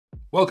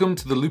Welcome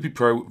to the Loopy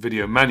Pro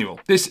video manual.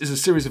 This is a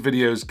series of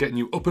videos getting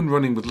you up and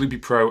running with Loopy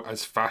Pro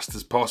as fast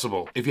as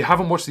possible. If you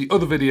haven't watched the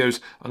other videos,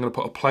 I'm going to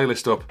put a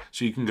playlist up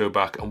so you can go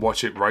back and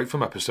watch it right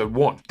from episode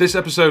 1. This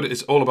episode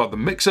is all about the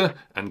mixer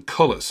and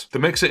colors. The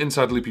mixer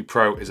inside Loopy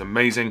Pro is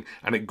amazing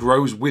and it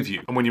grows with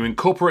you. And when you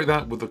incorporate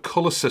that with the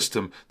color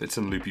system that's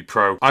in Loopy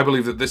Pro, I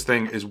believe that this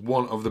thing is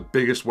one of the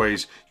biggest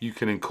ways you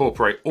can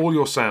incorporate all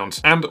your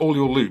sounds and all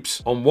your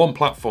loops on one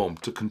platform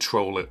to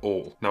control it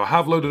all. Now I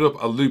have loaded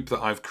up a loop that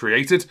I've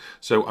created,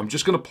 so I'm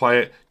just going to play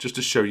it just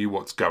to show you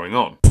what's going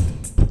on.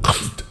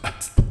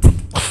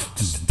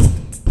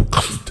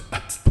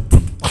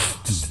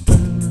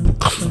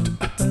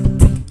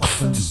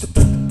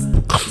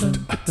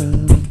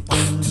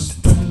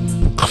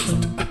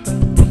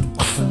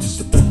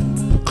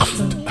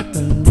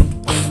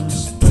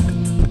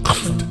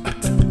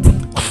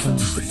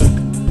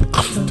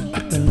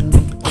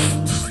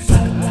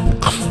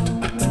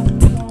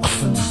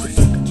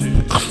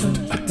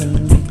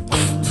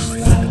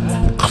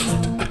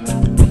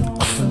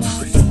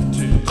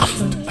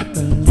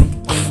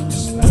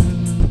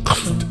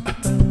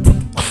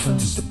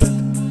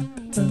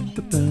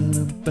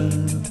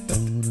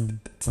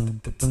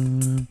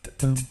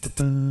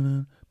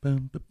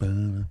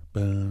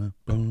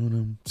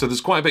 So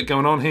there's quite a bit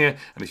going on here,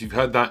 and if you've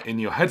heard that in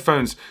your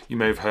headphones, you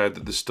may have heard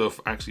that the stuff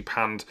actually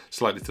panned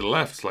slightly to the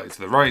left, slightly to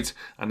the right,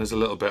 and there's a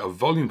little bit of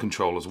volume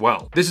control as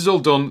well. This is all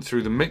done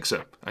through the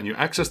mixer, and you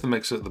access the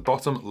mixer at the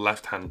bottom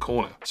left-hand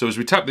corner. So as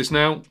we tap this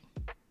now,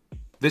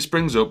 this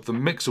brings up the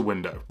mixer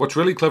window. What's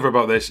really clever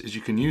about this is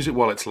you can use it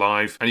while it's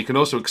live, and you can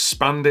also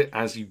expand it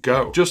as you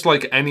go. Just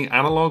like any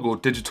analog or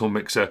digital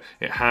mixer,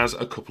 it has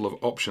a couple of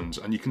options.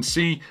 And you can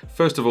see,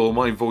 first of all,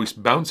 my voice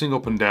bouncing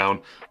up and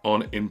down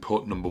on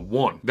input number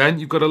 1. Then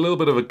you've got a little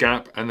bit of a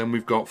gap, and then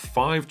we've got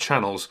 5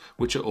 channels,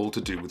 which are all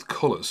to do with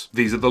colors.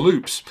 These are the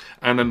loops.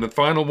 And then the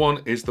final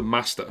one is the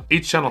master.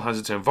 Each channel has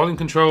its own volume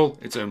control,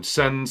 its own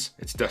sends,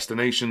 its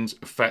destinations,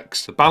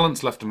 effects, the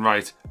balance left and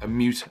right, a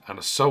mute, and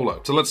a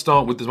solo. So let's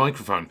start with the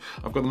microphone.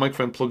 I've got the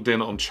microphone plugged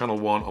in on channel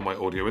 1 on my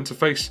audio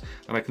interface,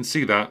 and I can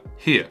see that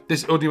here.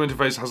 This audio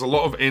interface has a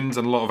lot of ins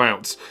and a lot of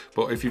outs,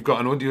 but if you've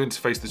got an audio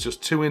interface that's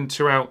just 2 in,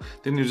 2 out,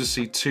 then you just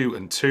see 2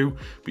 and 2.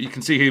 But you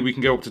can see here we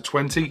can go up to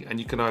 20, and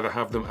you can either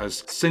have them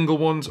as single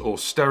ones or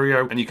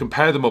stereo, and you can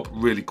pair them up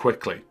really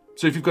quickly.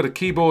 So if you've got a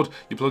keyboard,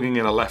 you're plugging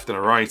in a left and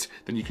a right,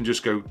 then you can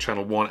just go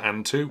channel 1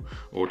 and 2,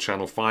 or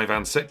channel 5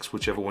 and 6,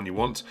 whichever one you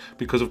want,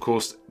 because of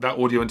course that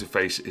audio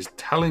interface is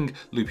telling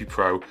Loopy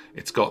Pro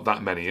it's got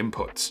that many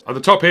inputs. At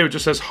the top here it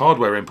just says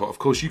hardware input. Of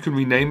course you can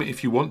rename it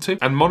if you want to,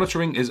 and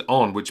monitoring is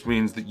on, which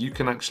means that you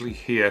can actually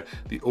hear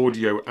the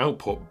audio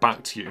output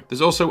back to you.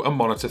 There's also a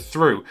monitor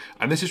through,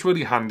 and this is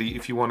really handy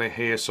if you want to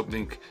hear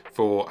something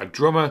for a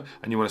drummer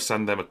and you want to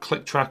send them a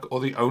click track, or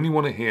they only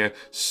want to hear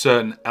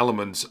certain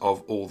elements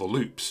of all the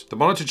loops. The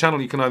monitor channel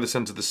you can either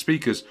send to the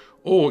speakers,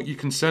 or you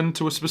can send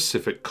to a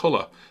specific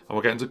color, and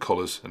we'll get into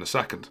colors in a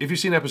second. If you've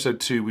seen episode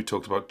 2, we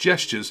talked about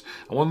gestures,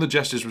 and one of the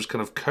gestures was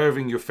kind of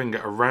curving your finger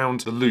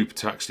around the loop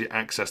to actually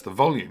access the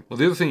volume. Well,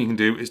 the other thing you can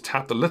do is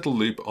tap the little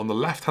loop on the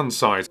left-hand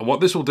side, and what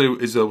this will do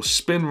is it'll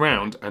spin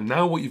round, and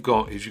now what you've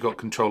got is you've got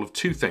control of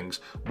 2 things.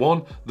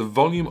 One, the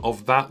volume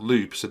of that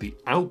loop, so the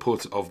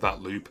output of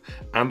that loop,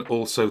 and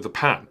also the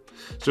pan.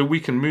 So we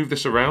can move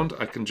this around.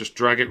 I can just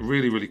drag it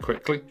really, really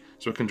quickly.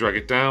 So I can drag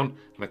it down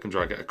and I can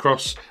drag it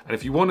across. And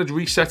if you wanted to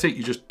reset it,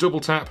 you just double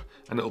tap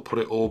and it'll put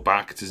it all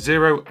back to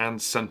 0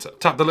 and center.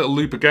 Tap the little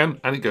loop again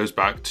and it goes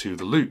back to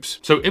the loops.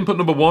 So input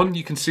number 1,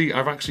 you can see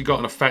I've actually got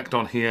an effect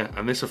on here,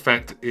 and this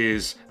effect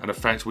is an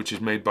effect which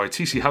is made by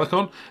TC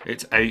Helicon.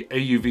 It's a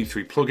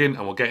AUV3 plugin,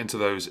 and we'll get into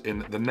those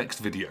in the next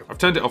video. I've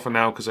turned it off for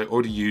now because I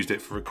already used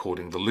it for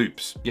recording the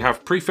loops. You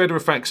have pre-fader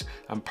effects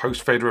and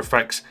post-fader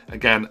effects.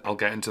 Again, I'll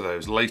get into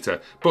those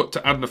later. But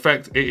to add an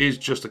effect, it is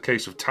just a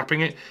case of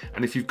tapping it.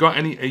 And if you've got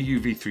any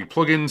AUV3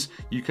 plugins,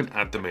 you can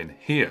add them in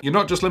here. You're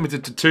not just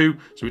limited to 2,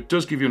 so it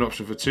does give you an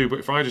option for 2, but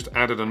if I just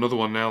added another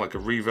one now, like a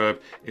reverb,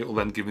 it will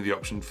then give me the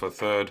option for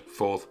 3rd,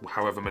 4th,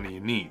 however many you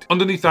need.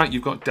 Underneath that,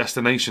 you've got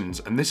destinations,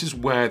 and this is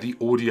where the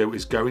audio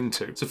is going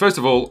to. So first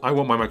of all, I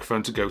want my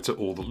microphone to go to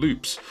all the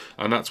loops,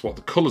 and that's what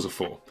the colors are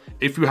for.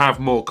 If you have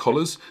more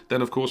colors,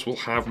 then of course we'll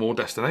have more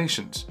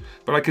destinations.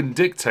 But I can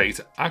dictate,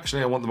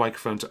 actually I want the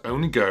microphone to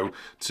only go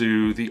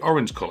to the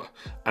orange color,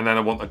 and then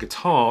I want the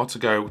guitar to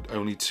go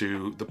only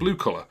to the blue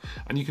color.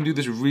 And you can do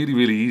this really,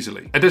 really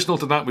easily. Additional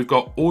to that, we've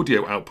got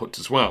audio outputs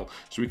as well.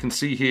 So we can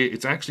see here,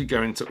 it's actually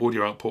going to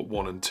audio output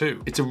 1 and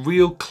 2. It's a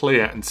real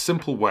clear and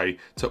simple way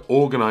to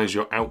organize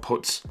your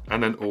outputs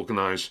and then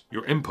organize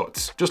your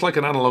inputs. Just like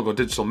an analog or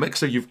digital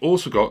mixer, you've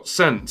also got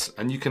sends,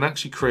 and you can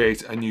actually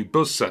create a new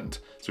buzz send.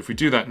 So if we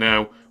do that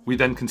now, we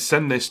then can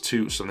send this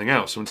to something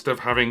else. So instead of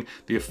having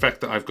the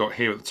effect that I've got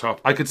here at the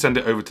top, I could send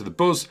it over to the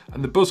buzz,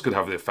 and the buzz could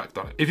have the effect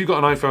on it. If you've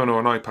got an iPhone or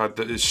an iPad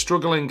that is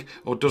struggling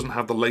or doesn't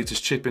have the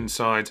latest chip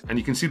inside, and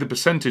you can see the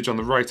percentage on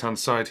the right-hand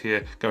side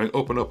here going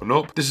up and up and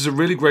up, this is a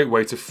really great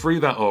way to free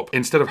that up.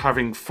 Instead of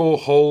having 4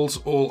 holes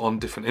all on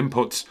different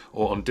inputs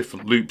or on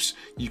different loops,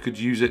 you could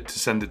use it to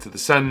send it to the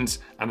sends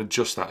and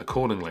adjust that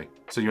accordingly.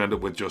 So you end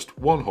up with just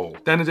 1 hole.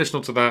 Then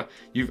additional to that,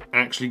 you've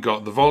actually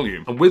got the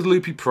volume. And with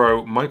Loopy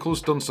Pro,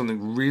 Michael's done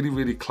something really,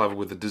 really clever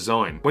with the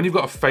design. When you've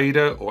got a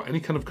fader or any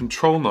kind of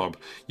control knob,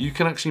 you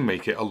can actually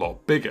make it a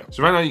lot bigger.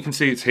 So right now you can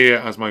see it's here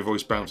as my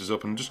voice bounces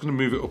up, and I'm just gonna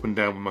move it up and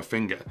down with my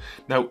finger.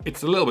 Now,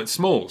 it's a little bit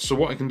small, so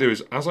what I can do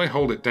is, as I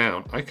hold it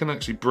down, I can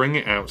actually bring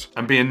it out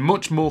and be in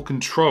much more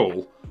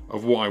control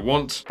of what I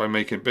want by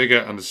making it bigger,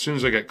 and as soon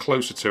as I get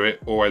closer to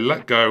it or I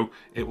let go,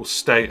 it will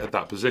stay at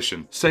that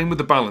position. Same with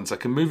the balance. I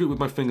can move it with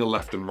my finger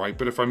left and right,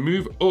 but if I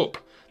move up,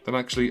 then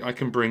actually I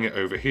can bring it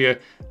over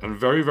here and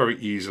very, very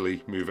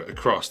easily move it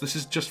across. This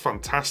is just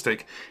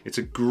fantastic. It's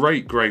a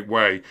great, great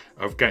way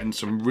of getting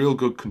some real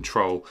good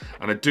control,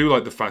 and I do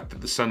like the fact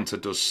that the center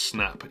does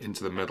snap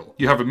into the middle.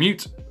 You have a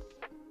mute,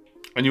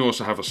 and you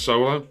also have a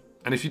solo.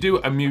 And if you do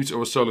a mute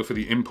or a solo for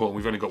the input, and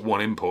we've only got 1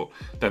 input,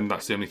 then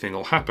that's the only thing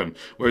that'll happen.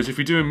 Whereas if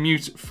we do a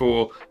mute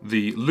for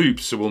the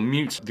loops, so we'll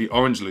mute the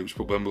orange loops,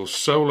 but when we'll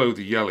solo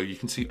the yellow, you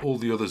can see all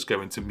the others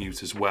go into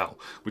mute as well,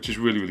 which is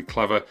really, really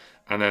clever.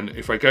 And then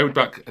if I go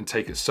back and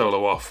take it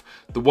solo off,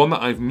 the one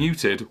that I've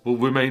muted will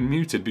remain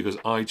muted because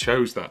I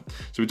chose that.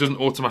 So it doesn't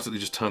automatically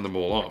just turn them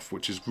all off,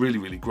 which is really,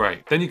 really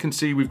great. Then you can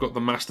see we've got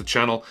the master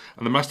channel,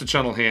 and the master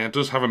channel here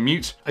does have a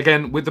mute.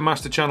 Again, with the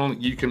master channel,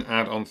 you can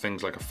add on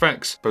things like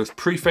effects, both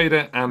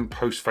pre-fader and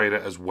post-fader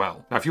as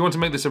well. Now, if you want to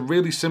make this a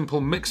really simple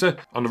mixer,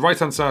 on the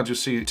right-hand side, you'll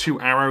see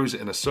 2 arrows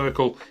in a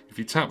circle. If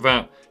you tap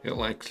that,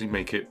 it'll actually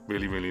make it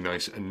really, really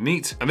nice and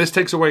neat. And this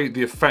takes away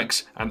the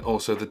effects and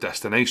also the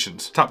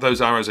destinations. Tap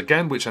those arrows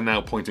again, which are now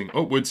pointing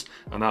upwards,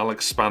 and I'll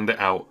expand it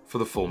out for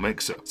the full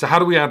mixer. So how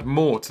do we add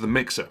more to the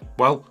mixer?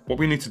 Well, what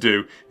we need to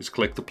do is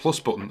click the plus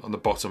button on the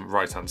bottom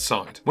right-hand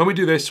side. When we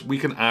do this, we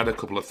can add a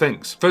couple of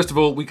things. First of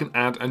all, we can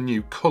add a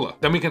new color.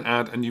 Then we can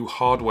add a new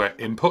hardware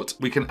input.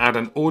 We can add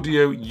an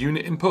audio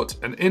unit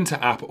input, an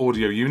inter-app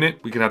audio unit.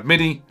 We can add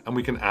MIDI, and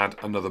we can add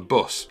another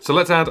bus. So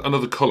let's add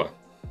another color.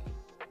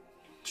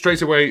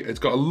 Straight away, it's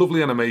got a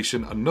lovely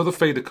animation, another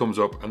fader comes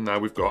up, and now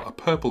we've got a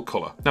purple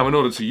color. Now, in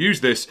order to use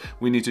this,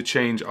 we need to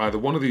change either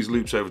one of these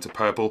loops over to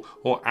purple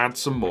or add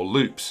some more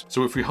loops.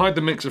 So if we hide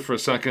the mixer for a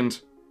second,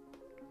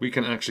 we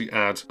can actually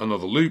add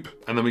another loop,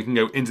 and then we can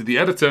go into the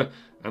editor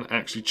and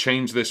actually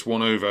change this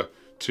one over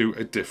to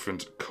a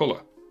different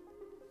color.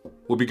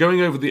 We'll be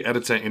going over the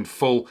editor in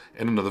full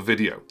in another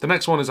video. The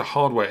next one is a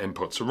hardware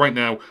input. So right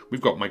now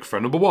we've got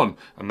microphone number 1,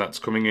 and that's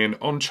coming in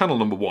on channel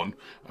number 1.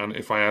 And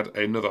if I add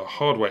another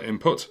hardware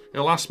input,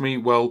 it'll ask me,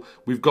 well,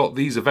 we've got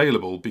these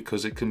available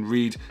because it can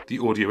read the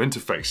audio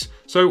interface.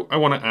 So I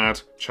want to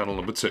add channel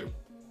number 2.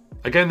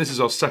 Again, this is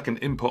our second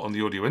input on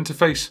the audio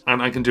interface,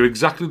 and I can do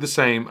exactly the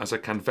same as I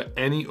can for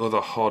any other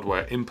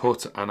hardware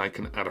input, and I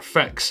can add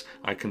effects.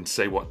 I can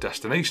say what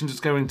destinations it's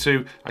going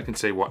to. I can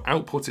say what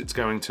output it's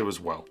going to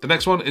as well. The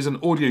next one is an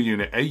audio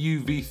unit,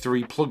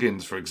 AUV3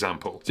 plugins, for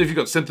example. So if you've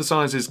got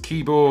synthesizers,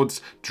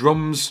 keyboards,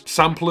 drums,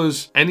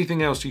 samplers,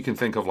 anything else you can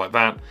think of like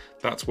that,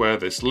 that's where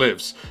this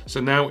lives. So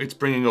now it's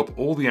bringing up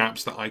all the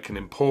apps that I can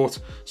import.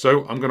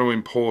 So I'm going to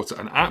import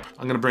an app.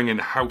 I'm going to bring in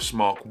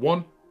Housemarque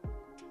 1.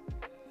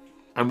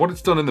 And what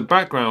it's done in the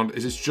background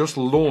is it's just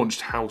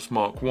launched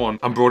Housemarque 1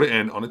 and brought it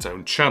in on its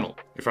own channel.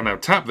 If I now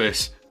tap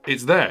this,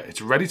 it's there,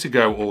 it's ready to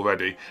go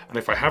already. And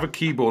if I have a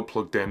keyboard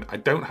plugged in, I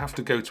don't have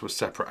to go to a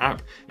separate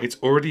app. It's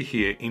already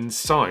here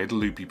inside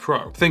Loopy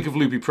Pro. Think of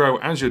Loopy Pro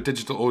as your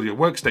digital audio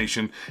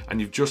workstation, and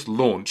you've just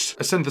launched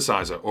a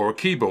synthesizer or a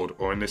keyboard,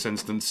 or in this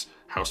instance,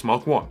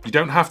 Housemarque 1. You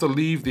don't have to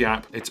leave the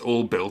app, it's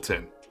all built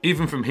in.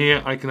 Even from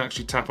here, I can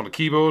actually tap on a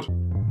keyboard,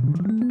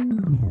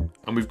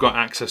 and we've got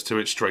access to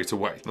it straight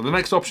away. Now the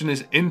next option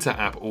is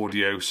inter-app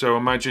audio. So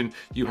imagine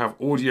you have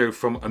audio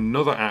from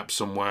another app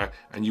somewhere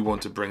and you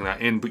want to bring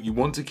that in, but you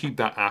want to keep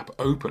that app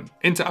open.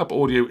 Inter-app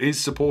audio is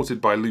supported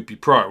by Loopy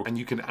Pro, and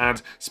you can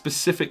add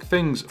specific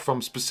things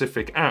from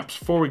specific apps.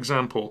 For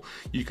example,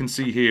 you can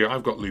see here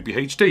I've got Loopy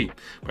HD.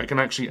 I can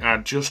actually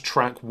add just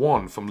track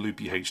 1 from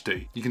Loopy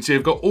HD. You can see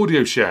I've got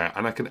Audio Share,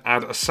 and I can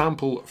add a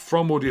sample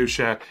from Audio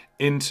Share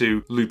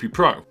into Loopy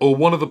Pro, or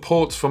one of the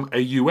ports from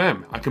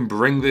AUM. I can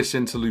bring this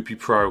into Loopy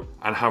Pro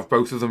and have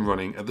both of them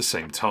running at the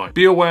same time.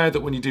 Be aware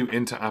that when you do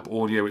inter-app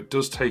audio, it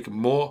does take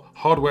more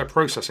hardware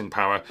processing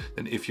power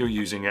than if you're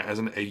using it as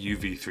an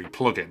AUV3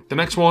 plugin. The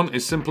next one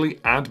is simply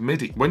add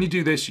MIDI. When you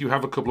do this, you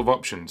have a couple of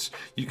options.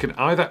 You can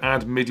either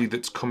add MIDI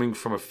that's coming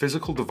from a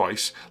physical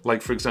device,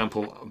 like for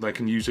example, I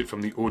can use it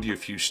from the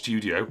AudioFuse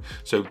Studio,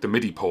 so the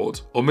MIDI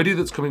port, or MIDI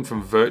that's coming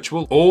from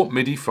virtual, or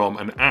MIDI from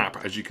an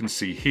app, as you can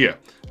see here.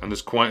 And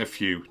there's quite a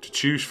few to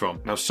choose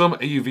from. Now, some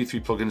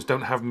AUV3 plugins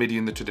don't have MIDI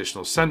in the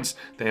traditional sense.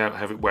 They don't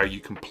have it where you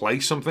can play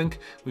something.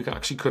 We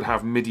actually could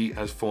have MIDI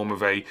as form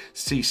of a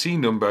CC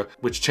number,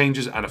 which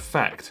changes an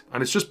effect.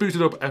 And it's just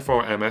booted up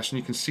FRMS, and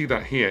you can see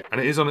that here.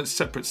 And it is on its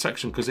separate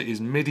section because it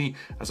is MIDI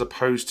as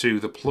opposed to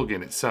the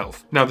plugin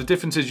itself. Now, the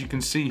difference is you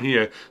can see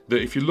here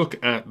that if you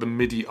look at the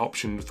MIDI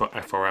option for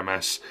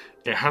FRMS,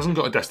 it hasn't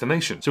got a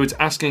destination. So it's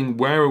asking,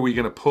 where are we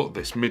going to put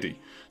this MIDI?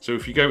 So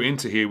if you go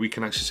into here, we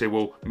can actually say,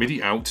 well,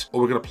 MIDI out,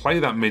 or we're going to play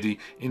that MIDI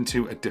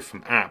into a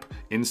different app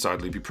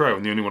inside Loopy Pro.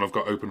 And the only one I've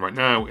got open right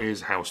now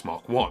is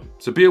Housemarque 1.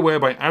 So be aware,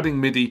 by adding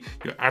MIDI,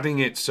 you're adding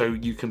it so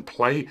you can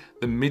play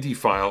the MIDI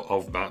file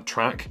of that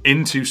track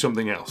into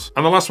something else.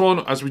 And the last one,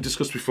 as we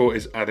discussed before,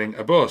 is adding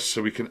a buzz.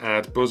 So we can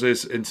add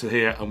buzzes into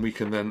here, and we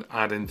can then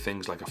add in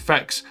things like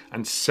effects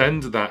and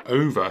send that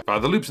over via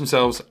the loops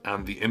themselves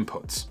and the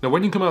inputs. Now,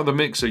 when you come out of the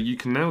mixer, you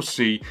can now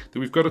see that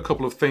we've got a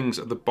couple of things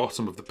at the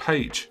bottom of the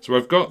page. So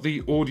I've got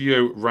the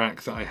audio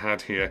rack that I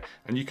had here,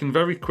 and you can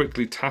very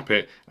quickly tap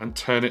it and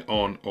turn it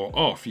on or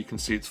off. You can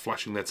see it's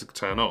flashing there to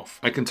turn off.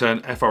 I can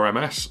turn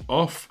FRMS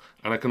off,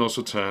 and I can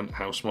also turn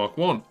Housemarque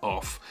 1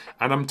 off.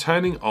 And I'm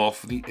turning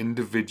off the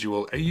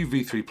individual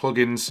AUV3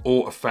 plugins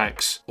or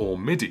effects or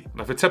MIDI.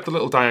 Now, if I tap the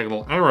little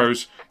diagonal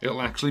arrows,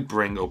 it'll actually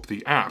bring up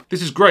the app.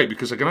 This is great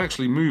because I can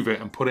actually move it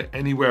and put it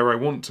anywhere I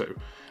want to.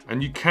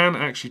 And you can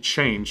actually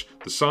change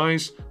the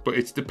size, but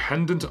it's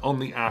dependent on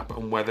the app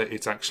and whether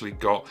it's actually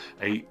got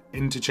a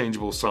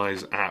interchangeable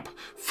size app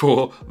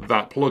for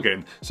that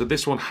plugin. So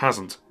this one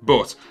hasn't,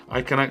 but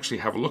I can actually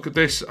have a look at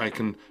this. I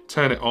can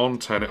turn it on,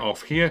 turn it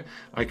off here.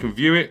 I can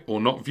view it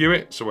or not view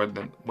it. So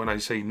when I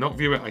say not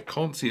view it, I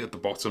can't see it at the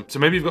bottom. So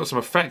maybe you've got some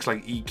effects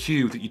like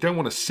EQ that you don't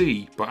want to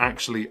see, but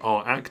actually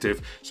are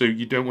active. So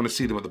you don't want to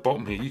see them at the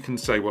bottom here. You can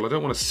say, well, I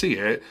don't want to see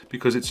it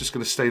because it's just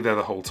going to stay there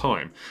the whole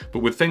time. But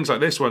with things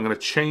like this, where I'm going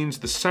to change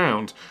the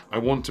sound, I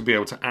want to be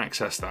able to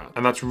access that.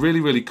 And that's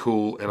really, really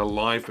cool in a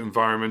live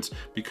environment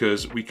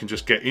because we can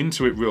just get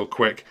into it real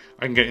quick.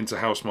 I can get into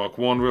Housemarque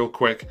 1 real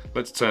quick.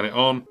 Let's turn it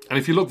on. And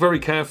if you look very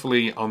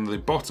carefully on the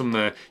bottom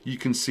there, you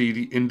can see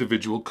the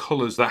individual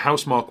colors that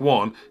Housemarque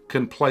 1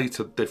 can play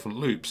to different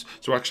loops.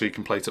 So actually it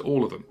can play to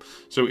all of them.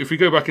 So if we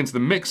go back into the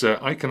mixer,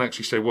 I can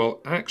actually say, well,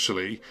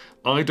 actually,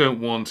 I don't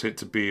want it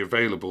to be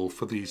available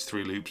for these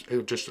 3 loops.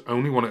 It'll just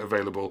only want it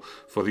available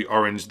for the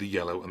orange, the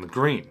yellow, and the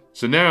green.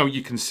 So now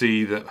you can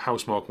see that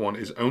Housemarque 1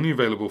 is only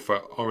available for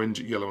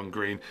orange, yellow, and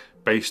green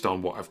based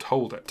on what I've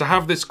told it. To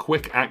have this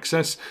quick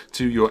access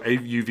to your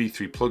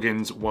AUV3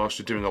 plugins whilst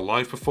you're doing a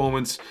live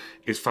performance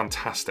is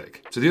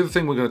fantastic. So the other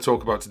thing we're going to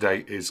talk about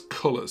today is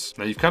colors.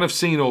 Now, you've kind of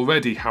seen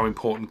already how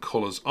important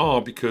colors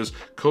are because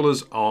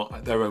colors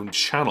are their own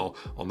channel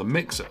on the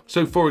mixer.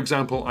 So for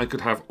example, I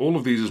could have all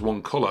of these as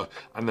one color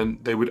and then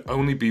they would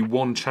only be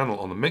one channel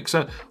on the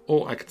mixer,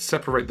 or I could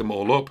separate them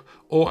all up,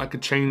 or I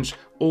could change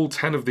all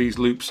 10 of these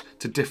loops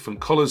to different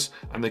colors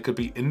and they could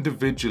be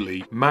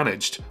individually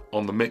managed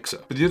on the mixer.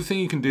 But the other thing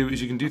you can do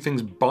is you can do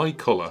things by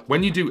color.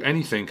 When you do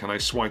anything, and I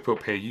swipe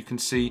up here, you can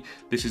see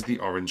this is the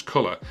orange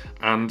color.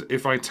 And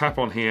if I tap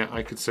on here,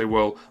 I could say,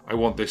 well, I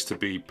want this to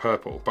be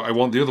purple, but I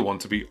want the other one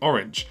to be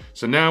orange.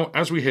 So now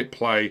as we hit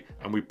play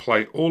and we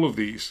play all of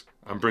these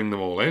and bring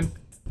them all in,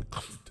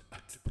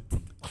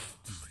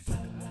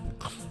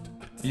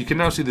 you can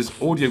now see this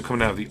audio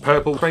coming out of the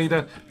purple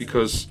fader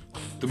because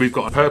we've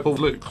got a purple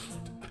loop.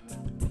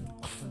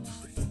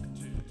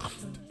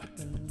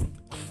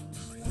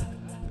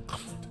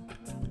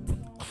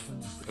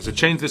 As I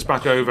change this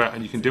back over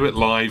and you can do it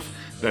live,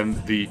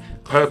 then the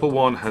purple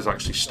one has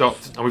actually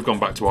stopped and we've gone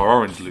back to our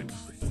orange loop.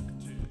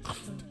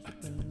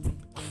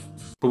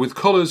 But with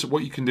colors,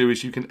 what you can do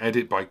is you can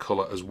edit by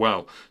color as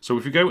well. So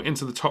if we go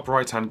into the top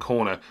right-hand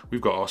corner, we've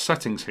got our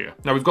settings here.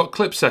 Now we've got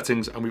clip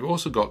settings and we've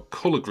also got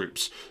color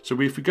groups. So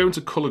if we go into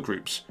color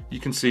groups, you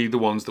can see the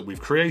ones that we've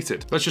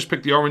created. Let's just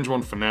pick the orange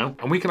one for now,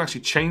 and we can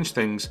actually change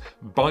things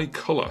by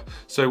color.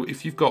 So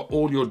if you've got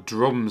all your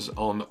drums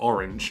on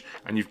orange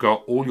and you've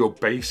got all your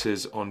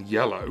basses on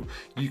yellow,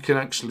 you can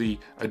actually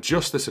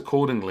adjust this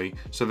accordingly.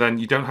 So then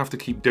you don't have to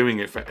keep doing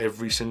it for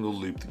every single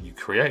loop that you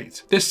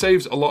create. This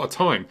saves a lot of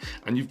time,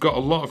 and you've got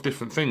a lot of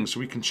different things. So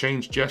we can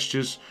change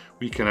gestures,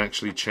 we can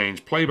actually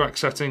change playback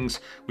settings,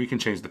 we can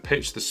change the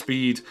pitch, the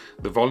speed,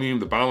 the volume,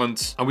 the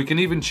balance, and we can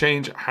even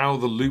change how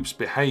the loops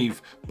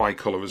behave by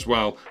color as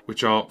well,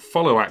 which are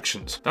follow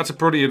actions. That's a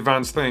pretty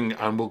advanced thing,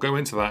 and we'll go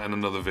into that in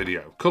another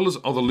video. Colors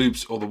are the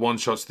loops or the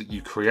one-shots that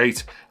you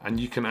create, and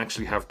you can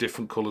actually have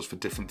different colors for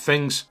different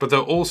things, but they're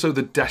also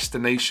the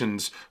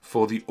destinations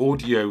for the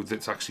audio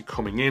that's actually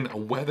coming in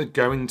and where they're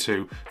going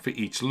to for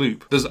each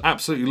loop. There's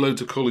absolutely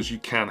loads of colors you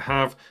can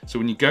have. So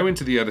when you go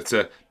into the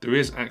editor, there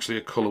is actually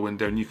a color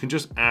window, and you can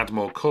just add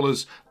more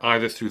colors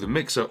either through the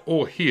mixer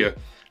or here.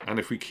 And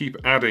if we keep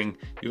adding,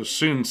 you'll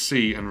soon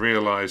see and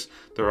realize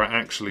there are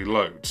actually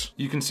loads.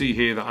 You can see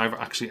here that I've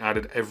actually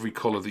added every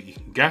color that you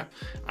can get,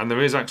 and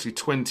there is actually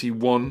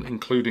 21,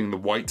 including the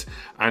white,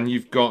 and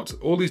you've got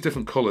all these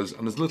different colors,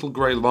 and there's a little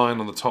gray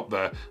line on the top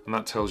there, and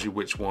that tells you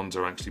which ones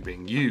are actually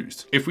being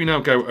used. If we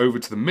now go over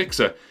to the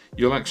mixer,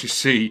 you'll actually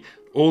see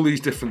all these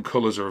different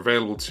colors are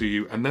available to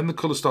you, and then the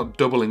colors start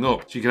doubling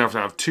up. So you can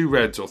have 2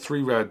 reds or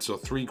 3 reds or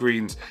 3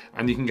 greens,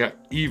 and you can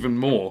get even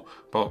more,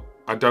 but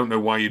I don't know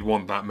why you'd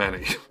want that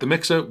many. The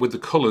mixer with the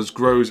colors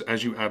grows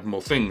as you add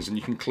more things, and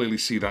you can clearly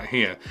see that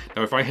here.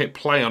 Now, if I hit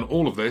play on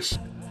all of this,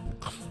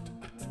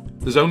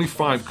 there's only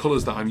 5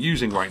 colors that I'm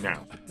using right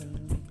now.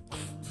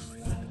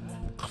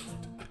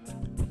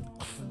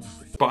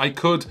 But I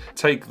could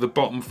take the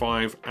bottom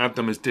 5, add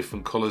them as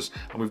different colors,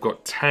 and we've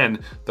got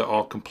 10 that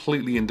are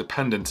completely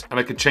independent, and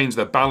I could change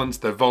their balance,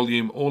 their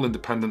volume, all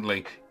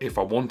independently if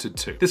I wanted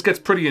to. This gets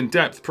pretty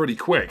in-depth pretty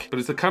quick, but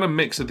it's the kind of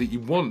mixer that you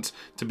want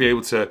to be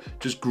able to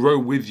just grow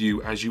with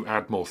you as you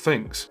add more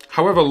things.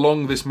 However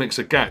long this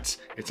mixer gets,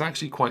 it's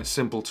actually quite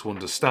simple to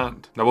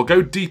understand. Now, we'll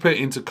go deeper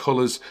into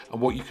colors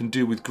and what you can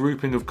do with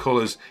grouping of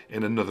colors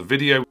in another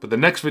video, but the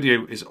next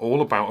video is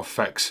all about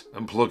effects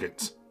and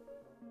plugins.